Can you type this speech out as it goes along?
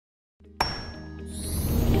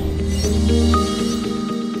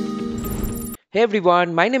Hey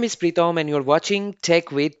everyone, my name is Pritam and you're watching Tech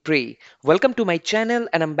with Pri. Welcome to my channel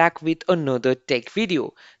and I'm back with another tech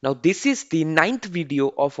video. Now this is the ninth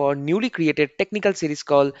video of our newly created technical series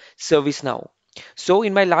called ServiceNow. So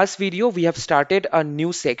in my last video, we have started a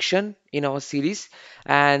new section in our series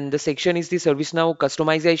and the section is the ServiceNow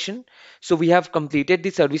customization. So we have completed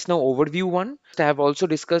the ServiceNow overview one. I have also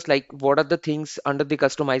discussed like what are the things under the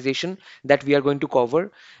customization that we are going to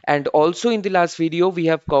cover. And also in the last video, we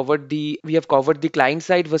have covered the client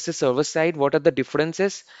side versus server side. What are the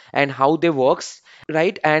differences and how they works,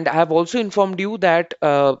 right? And I have also informed you that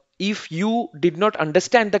if you did not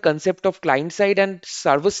understand the concept of client side and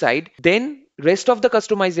server side, then rest of the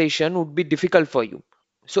customization would be difficult for you.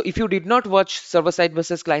 So if you did not watch server side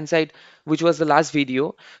versus client side, which was the last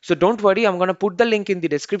video, so don't worry, I'm going to put the link in the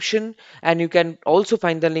description and you can also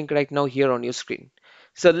find the link right now here on your screen.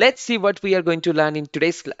 So let's see what we are going to learn in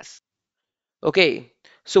today's class. Okay,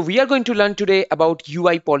 so we are going to learn today about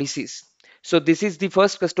UI policies. So this is the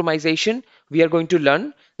first customization we are going to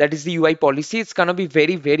learn. That is the UI policy. It's gonna be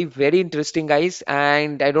very, very, very interesting, guys.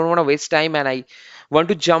 And I don't want to waste time and I want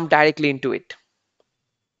to jump directly into it.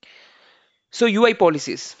 So UI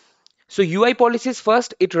policies. So UI policies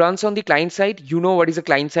first, it runs on the client side. You know what is a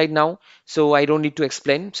client side now, so I don't need to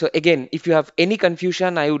explain. So again, if you have any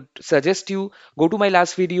confusion, I would suggest you go to my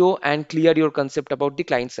last video and clear your concept about the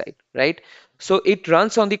client side, right? So it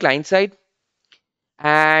runs on the client side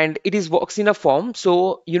and it is works in a form.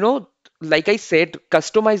 So, like I said,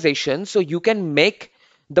 customization. So you can make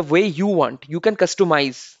the way you want. You can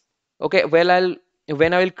customize. Okay, well,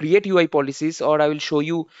 when I will create UI policies or I will show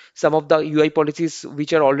you some of the UI policies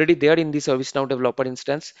which are already there in the ServiceNow developer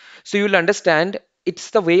instance. So you'll understand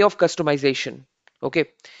it's the way of customization. Okay,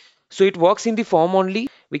 so it works in the form only.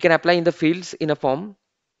 We can apply in the fields in a form,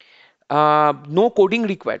 no coding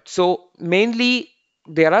required. So mainly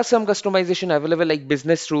there are some customization available like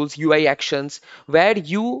business rules, UI actions, where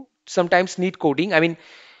you sometimes need coding. I mean,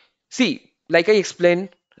 see, like I explained,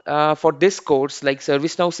 for this course, like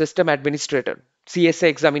ServiceNow System Administrator, CSA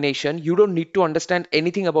examination, you don't need to understand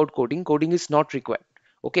anything about coding. Coding is not required.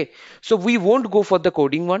 Okay, so we won't go for the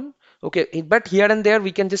coding one. Okay, but here and there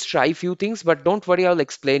we can just try few things, but don't worry, I'll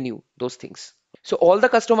explain you those things. So all the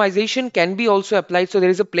customization can be also applied. So there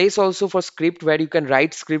is a place also for script where you can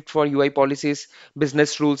write script for UI policies,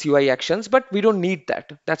 business rules, UI actions, but we don't need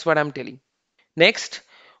that. That's what I'm telling. Next,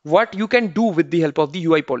 what you can do with the help of the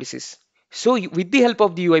UI policies. So with the help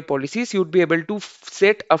of the UI policies, you would be able to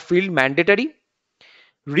set a field mandatory,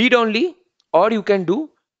 read only, or you can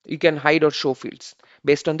hide or show fields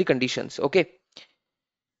based on the conditions. Okay.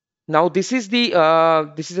 Now this is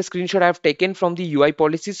a screenshot I have taken from the UI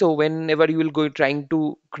policy. So whenever you will go trying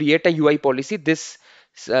to create a UI policy, this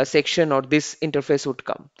section or this interface would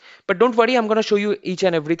come. But don't worry, I'm going to show you each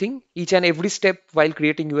and everything, each and every step while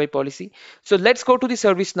creating UI policy. So let's go to the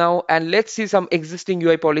service now and let's see some existing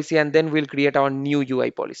UI policy and then we'll create our new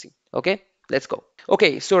UI policy. Okay, let's go.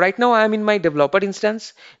 Okay, so right now I am in my developer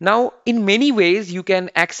instance. Now, in many ways, you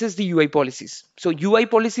can access the UI policies. So UI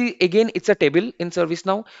policy, again, it's a table in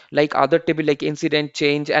ServiceNow, like other table like incident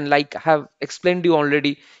change, and like I have explained you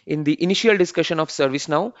already in the initial discussion of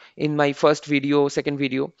ServiceNow in my first video, second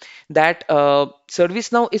video, that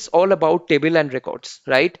ServiceNow is all about table and records,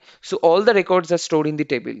 right? So all the records are stored in the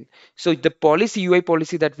table. So the policy, UI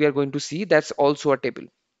policy that we are going to see, that's also a table.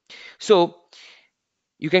 So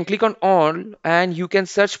you can click on all and you can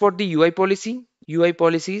search for the UI policy, UI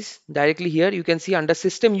policies directly here. You can see under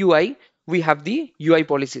system UI, we have the UI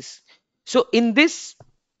policies. So in this,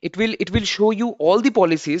 it will show you all the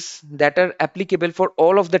policies that are applicable for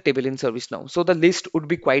all of the table in ServiceNow. So the list would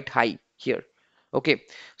be quite high here. Okay.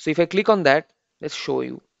 So if I click on that, let's show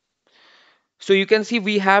you. So you can see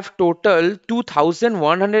we have total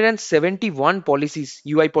 2171 policies,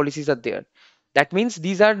 UI policies are there. That means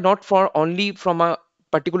these are not for only from a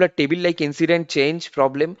particular table like incident change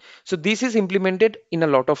problem. So this is implemented in a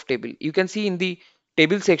lot of table. You can see in the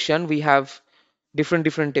table section, we have different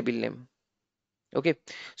table name. Okay.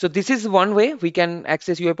 So this is one way we can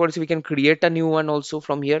access UI policy. We can create a new one also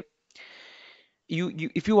from here.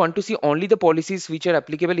 If you want to see only the policies which are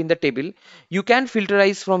applicable in the table, you can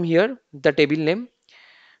filterize from here the table name,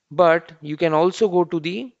 but you can also go to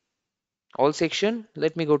the all section.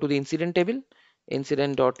 Let me go to the incident table,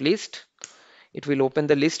 incident.list. It will open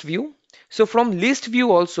the list view. So from list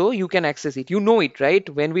view also you can access it. You know it, right?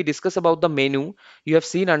 When we discuss about the menu, you have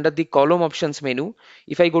seen under the column options menu.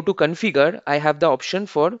 If I go to configure, I have the option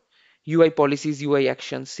for UI policies, UI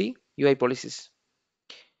actions. See, UI policies.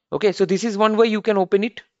 Okay, so this is one way you can open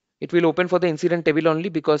it. It will open for the incident table only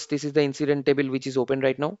because this is the incident table which is open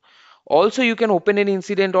right now. Also, you can open an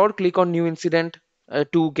incident or click on new incident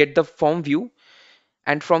to get the form view.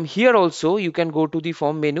 And from here also, you can go to the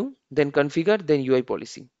form menu, then configure, then UI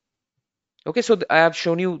policy. Okay, so I have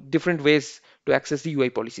shown you different ways to access the UI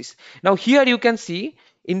policies. Now here you can see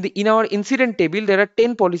in our incident table, there are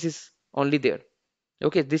 10 policies only there.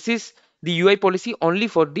 Okay, this is the UI policy only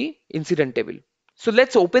for the incident table. So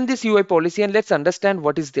let's open this UI policy and let's understand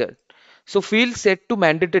what is there. So field set to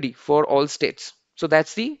mandatory for all states. So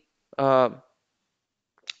that's the uh,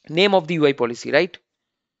 name of the UI policy, right?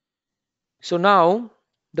 So now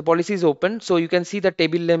the policy is open. So you can see the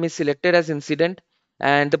table name is selected as incident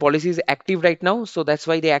and the policy is active right now. So that's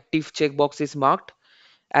why the active checkbox is marked.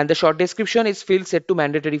 And the short description is field set to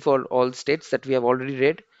mandatory for all states that we have already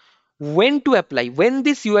read. When to apply, when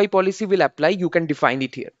this UI policy will apply, you can define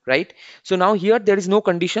it here, right? So now here there is no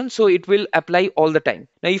condition, so it will apply all the time.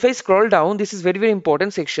 Now if I scroll down, this is very, very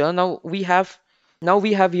important section. Now we have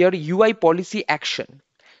here UI policy action.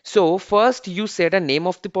 So first you set a name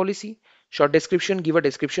of the policy, short description, give a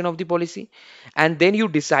description of the policy, and then you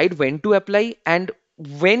decide when to apply, and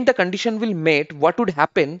when the condition will met, what would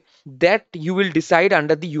happen, that you will decide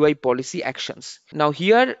under the UI policy actions. Now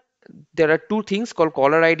here there are two things called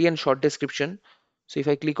caller ID and short description. So if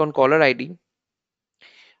I click on caller ID,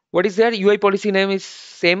 what is there? UI policy name is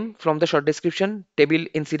same from the short description, table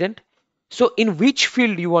incident. So in which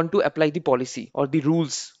field you want to apply the policy or the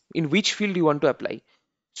rules, in which field you want to apply.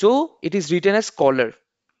 So it is written as caller,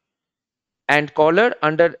 and caller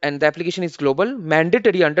under, and the application is global.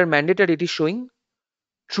 Mandatory, under mandatory it is showing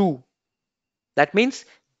true. That means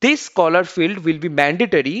this caller field will be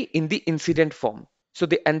mandatory in the incident form. So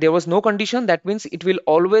and there was no condition, that means it will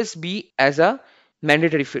always be as a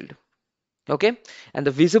mandatory field. Okay, and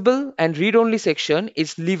the visible and read only section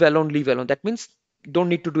is leave alone, leave alone. That means don't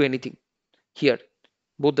need to do anything here,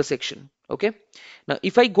 both the section. Okay, now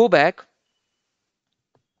if I go back,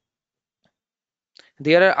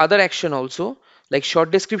 there are other action also, like short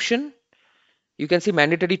description. You can see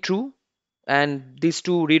mandatory true, and these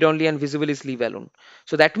two, read only and visible, is leave alone.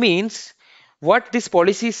 So that means what this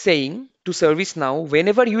policy is saying to ServiceNow,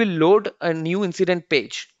 whenever you will load a new incident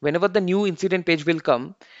page, whenever the new incident page will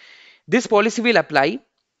come, this policy will apply,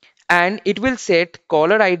 and it will set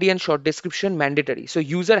caller ID and short description mandatory. So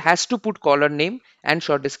user has to put caller name and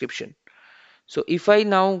short description. So if I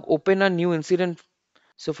now open a new incident,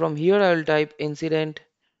 so from here I will type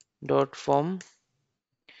incident.form,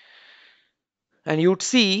 and you'd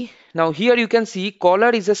see, now here you can see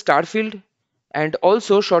caller is a star field and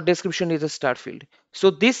also short description is a star field. So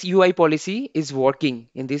this UI policy is working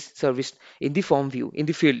in this service, in the form view, in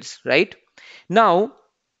the fields, right? Now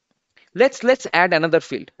let's add another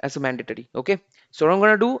field as a mandatory. Okay, so what I'm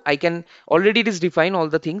going to do, I can already, it is define all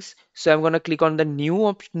the things, so I'm going to click on the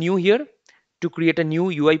new here to create a new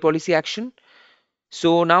UI policy action.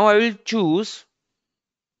 So now I will choose,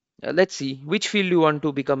 let's see which field you want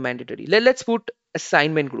to become mandatory. Let's put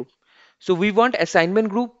assignment group. So we want assignment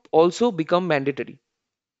group also become mandatory.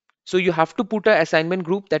 So you have to put a assignment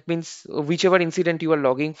group, that means whichever incident you are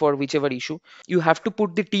logging for, whichever issue, you have to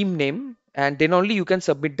put the team name, and then only you can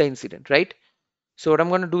submit the incident, right? So what I'm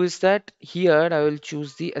going to do is that here I will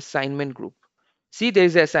choose the assignment group. See, there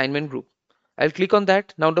is an assignment group. I'll click on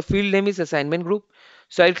that. Now the field name is assignment group.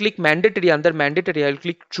 So I'll click mandatory. Under mandatory, I'll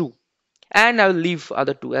click true. And I'll leave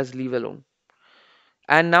other two as leave alone.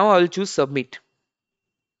 And now I'll choose submit.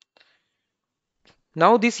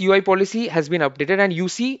 Now this UI policy has been updated, and you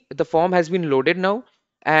see the form has been loaded now.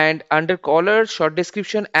 And under caller, short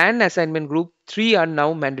description and assignment group, three are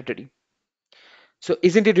now mandatory. So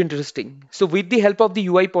isn't it interesting? So with the help of the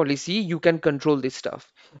UI policy, you can control this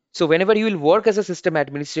stuff. So whenever you will work as a system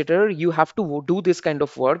administrator, you have to do this kind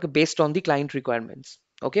of work based on the client requirements.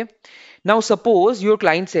 Okay. Now suppose your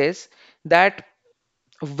client says that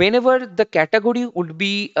whenever the category would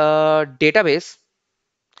be a database,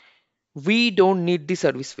 we don't need the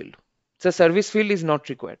service field. So service field is not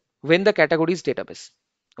required when the category is database.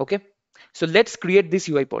 Okay. So let's create this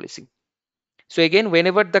UI policy. So again,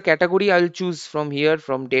 whenever the category I'll choose from here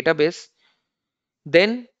from database,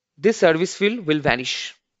 then this service field will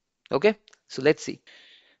vanish. Okay, so let's see.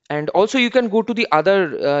 And also you can go to the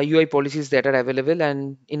other UI policies that are available,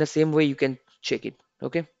 and in the same way you can check it.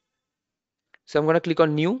 Okay, so I'm going to click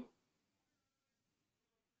on new,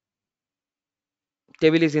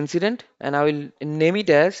 table is incident, and I will name it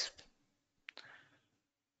as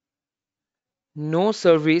no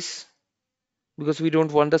service, because we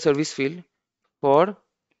don't want the service field, for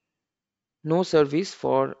no service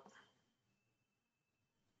for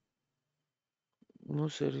no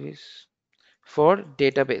service for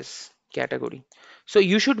database. category. So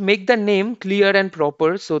you should make the name clear and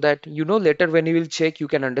proper so that later when you will check you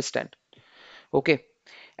can understand. Okay.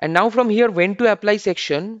 And now from here, when to apply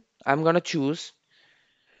section, I'm gonna choose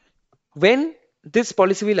when this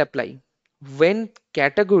policy will apply. When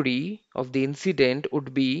category of the incident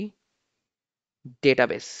would be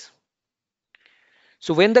database.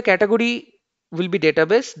 So when the category will be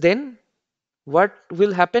database, then what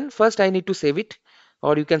will happen? First, I need to save it,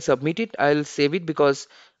 or you can submit it. I'll save it because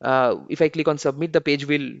if I click on submit, the page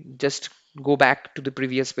will just go back to the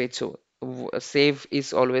previous page. So save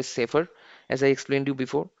is always safer, as I explained to you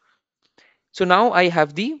before. So now I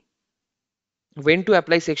have the when to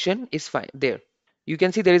apply section is fine there. You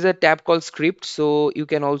can see there is a tab called script, so you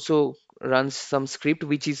can also run some script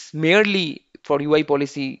which is merely for UI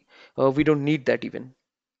policy. We don't need that even.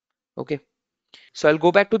 Okay. So I'll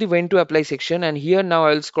go back to the when to apply section, and here now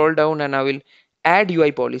I'll scroll down and I will add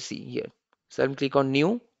UI policy here. So I'll click on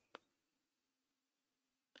new.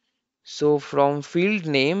 So from field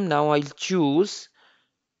name, now I'll choose,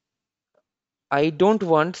 I don't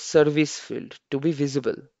want service field to be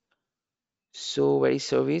visible. So where is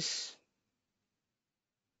service?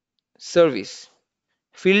 Service.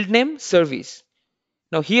 Field name, service.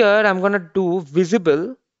 Now here I'm gonna do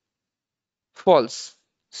visible false.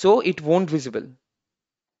 So it won't visible.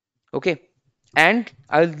 Okay. And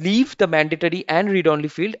I'll leave the mandatory and read only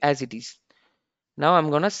field as it is. Now I'm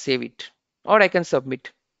gonna save it, or I can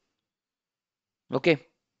submit. Okay,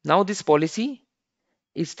 now this policy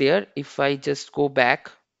is there. If I just go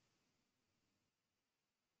back,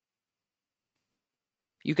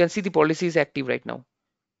 you can see the policy is active right now.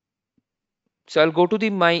 So I'll go to the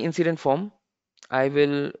my incident form. I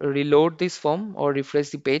will reload this form or refresh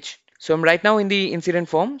the page. So I'm right now in the incident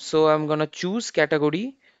form. So I'm gonna choose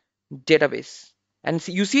category database, and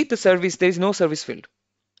you see the service, there is no service field,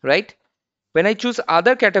 right? When I choose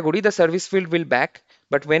other category, the service field will back,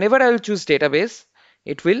 but whenever I will choose database,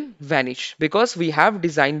 it will vanish because we have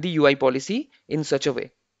designed the UI policy in such a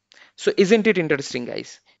way. So isn't it interesting,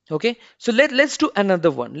 guys? Okay, so let's do another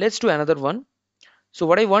one. Let's do another one. So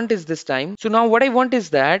what I want is this time. So now what I want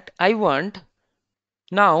is that I want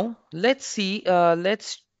now let's see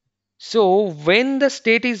let's so when the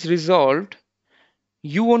state is resolved,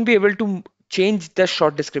 you won't be able to change the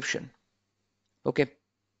short description. Okay,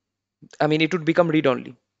 I mean it would become read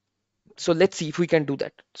only. So let's see if we can do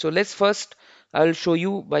that. So let's first, I'll show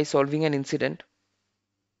you by solving an incident.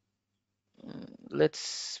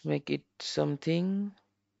 Let's make it something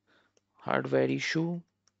hardware issue.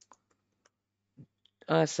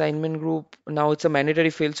 Assignment group. Now it's a mandatory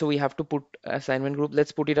field, so we have to put assignment group.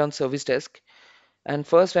 Let's put it on service desk. And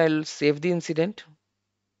first I'll save the incident.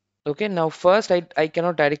 Okay, now first I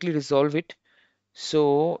cannot directly resolve it.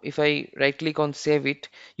 So if I right click on save it,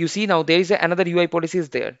 you see now there is another UI policy is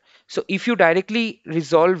there. So if you directly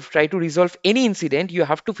try to resolve any incident, you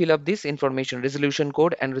have to fill up this information, resolution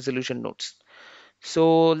code and resolution notes.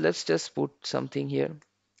 So let's just put something here.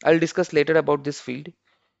 I'll discuss later about this field.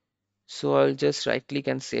 So I'll just right click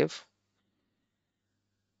and save.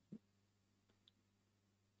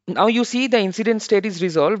 Now you see the incident state is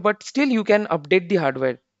resolved, but still you can update the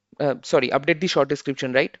hardware. Update the short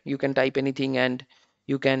description, right? You can type anything and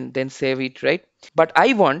you can then save it, right? But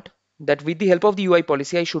I want that with the help of the UI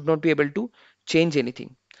policy, I should not be able to change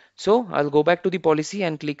anything. So I'll go back to the policy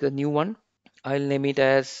and click a new one. I'll name it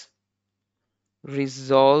as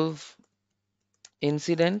resolve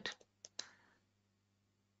incident.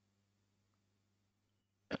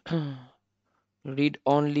 Read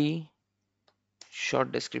only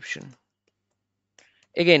short description.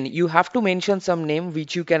 Again, you have to mention some name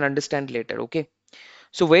which you can understand later. Okay.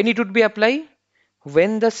 So when it would be applied?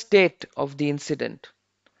 When the state of the incident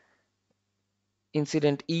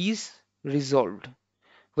is resolved.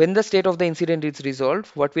 When the state of the incident is resolved,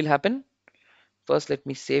 what will happen? First, let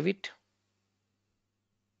me save it.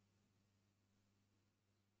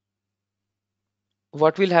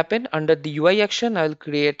 What will happen under the UI action? I'll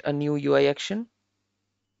create a new UI action.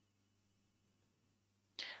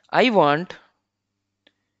 I want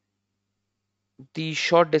the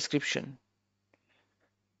short description.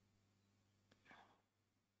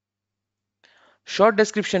 Short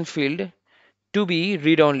description field to be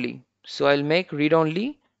read only. So I'll make read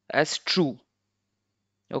only as true.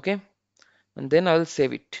 Okay. And then I'll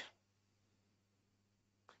save it.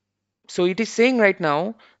 So it is saying right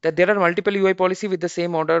now that there are multiple UI policy with the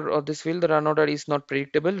same order of this field. The run order is not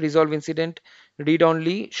predictable. Resolve incident, read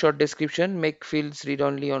only, short description, make fields read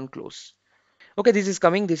only on close. Okay, this is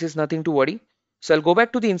coming. This is nothing to worry. So I'll go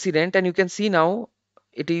back to the incident and you can see now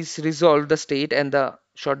it is resolved the state and the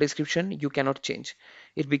short description, you cannot change.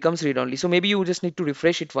 It becomes read only. So maybe you just need to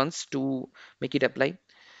refresh it once to make it apply.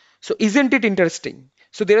 So isn't it interesting?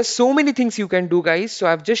 So there are so many things you can do, guys. So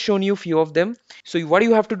I've just shown you few of them. So what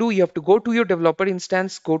you have to do, you have to go to your developer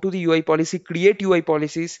instance, go to the UI policy, create UI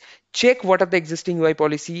policies, check what are the existing UI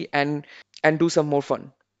policy, and do some more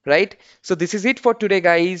fun, right? So this is it for today,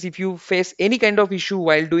 guys. If you face any kind of issue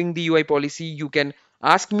while doing the UI policy, you can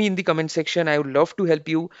ask me in the comment section. I would love to help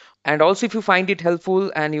you. And also, if you find it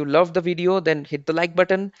helpful and you love the video, then hit the like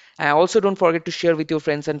button. And also don't forget to share with your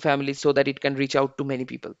friends and family so that it can reach out to many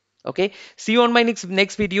people. Okay, see you on my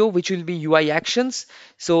next video, which will be UI actions.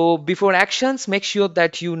 So before actions, make sure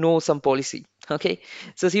that you know some policy. Okay,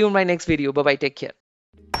 so see you in my next video. Bye bye, take care.